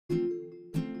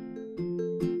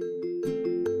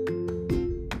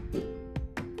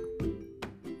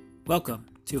Welcome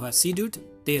to Hasidut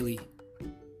Daily,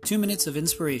 2 minutes of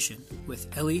inspiration with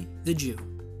Eli the Jew.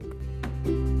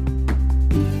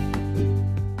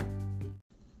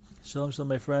 Shalom, shalom,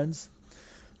 my friends.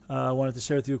 I wanted to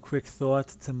share with you a quick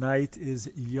thought. Tonight is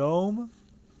Yom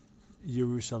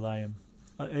Yerushalayim,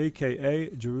 aka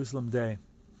Jerusalem Day.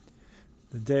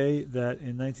 The day that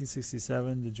in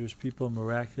 1967 the Jewish people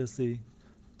miraculously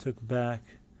took back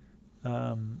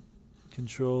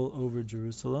control over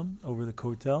Jerusalem, over the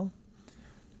Kotel,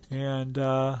 and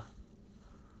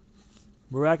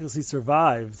miraculously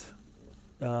survived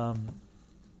a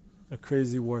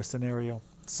crazy war scenario.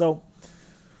 So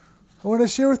I want to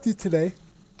share with you today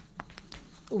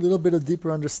a little bit of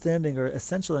deeper understanding or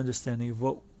essential understanding of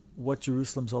what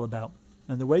Jerusalem's all about.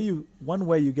 And one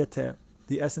way you get to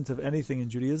the essence of anything in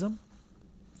Judaism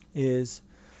is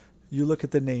you look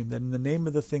at the name. Then in the name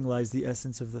of the thing lies the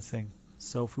essence of the thing.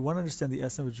 So if we want to understand the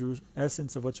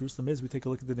essence of what Jerusalem is, we take a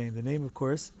look at the name. The name, of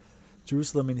course,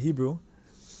 Jerusalem in Hebrew,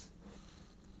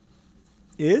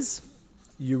 is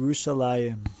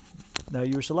Yerushalayim. Now,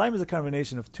 Yerushalayim is a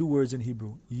combination of two words in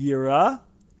Hebrew, Yira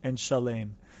and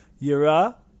Shalem.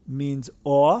 Yira means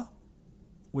awe,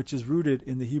 which is rooted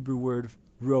in the Hebrew word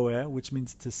roeh, which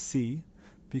means to see,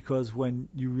 because when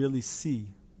you really see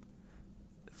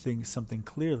something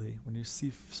clearly, when you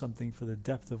see something for the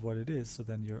depth of what it is, so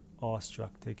then you're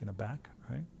awestruck, taken aback,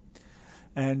 right?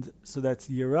 And so that's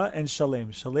Yira and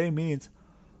Shalem. Shalem means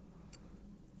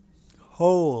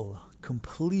whole,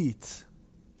 complete.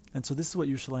 And so this is what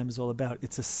Yerushalayim is all about.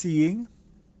 It's a seeing,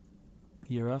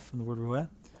 Yira from the word roeh,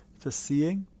 it's a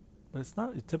seeing, but it's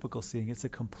not a typical seeing, it's a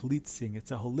complete seeing,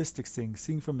 it's a holistic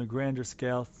seeing from a grander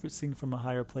scale, seeing from a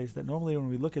higher place, that normally when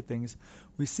we look at things,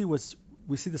 we see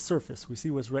the surface, we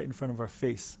see what's right in front of our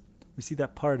face, we see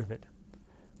that part of it.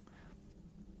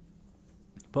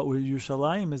 But what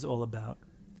Yerushalayim is all about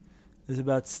is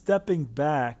about stepping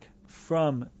back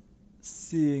from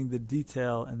seeing the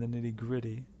detail and the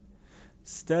nitty-gritty,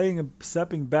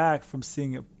 stepping back from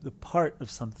seeing the part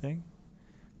of something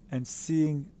and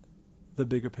seeing the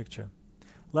bigger picture.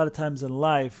 A lot of times in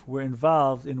life, we're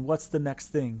involved in what's the next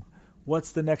thing,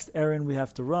 what's the next errand we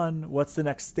have to run, what's the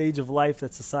next stage of life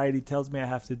that society tells me I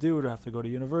have to do. Do I have to go to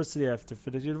university? I have to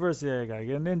finish university, I gotta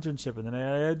get an internship, and then I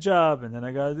gotta get a job, and then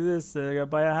I gotta do this, and I gotta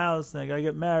buy a house, and I gotta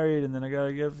get married, and then I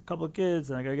gotta get a couple of kids,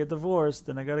 and I gotta get divorced,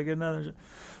 and I gotta get another,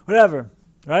 whatever,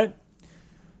 right?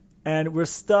 And we're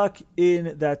stuck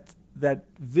in that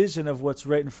vision of what's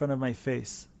right in front of my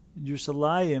face.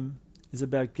 Yerushalayim is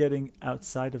about getting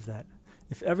outside of that.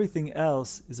 If everything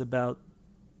else is about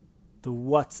the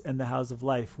what's and the hows of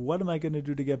life, what am I going to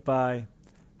do to get by?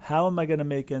 How am I going to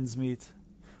make ends meet?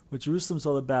 What Jerusalem's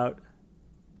all about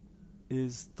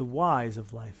is the whys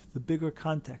of life, the bigger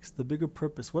context, the bigger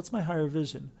purpose. What's my higher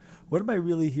vision? What am I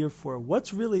really here for?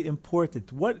 What's really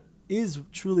important? What is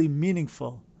truly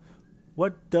meaningful?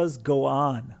 What does go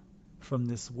on from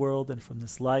this world and from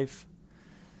this life?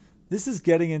 This is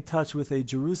getting in touch with a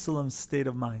Jerusalem state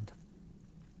of mind,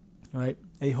 right?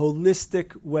 A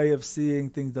holistic way of seeing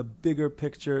things, the bigger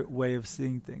picture way of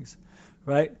seeing things,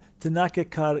 right? To not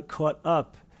get caught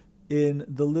up in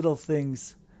the little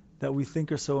things that we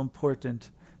think are so important.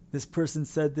 This person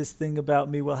said this thing about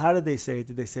me. Well, how did they say it?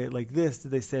 Did they say it like this?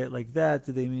 Did they say it like that?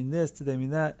 Did they mean this? Did they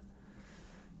mean that?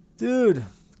 Dude,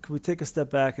 can we take a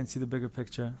step back and see the bigger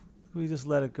picture? Can we just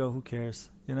let it go? Who cares?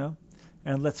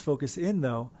 And let's focus in,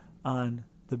 though, on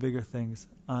the bigger things,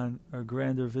 on a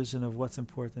grander vision of what's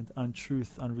important, on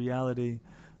truth, on reality,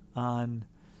 on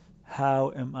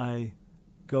how am I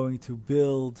going to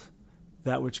build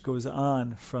that which goes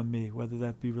on from me, whether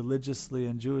that be religiously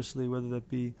and Jewishly, whether that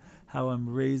be how I'm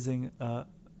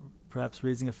perhaps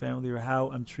raising a family, or how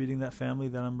I'm treating that family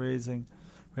that I'm raising,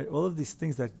 right? All of these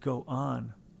things that go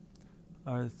on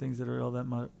are the things that are all that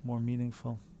more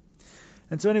meaningful.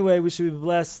 And so anyway, we should be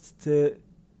blessed to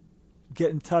get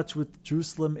in touch with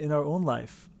Jerusalem in our own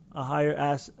life, the higher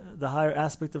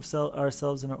aspect of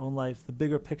ourselves in our own life, the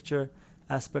bigger picture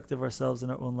aspect of ourselves in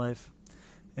our own life.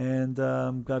 And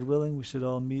God willing, we should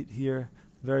all meet here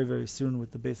very, very soon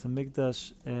with the Beis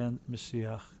HaMikdash and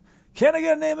Mashiach. Can I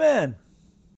get an amen?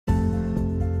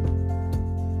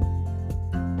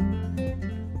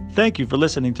 Thank you for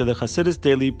listening to the Hasidus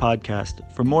Daily Podcast.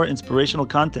 For more inspirational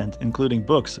content, including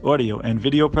books, audio, and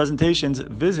video presentations,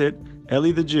 visit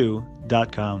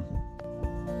EliTheJew.com.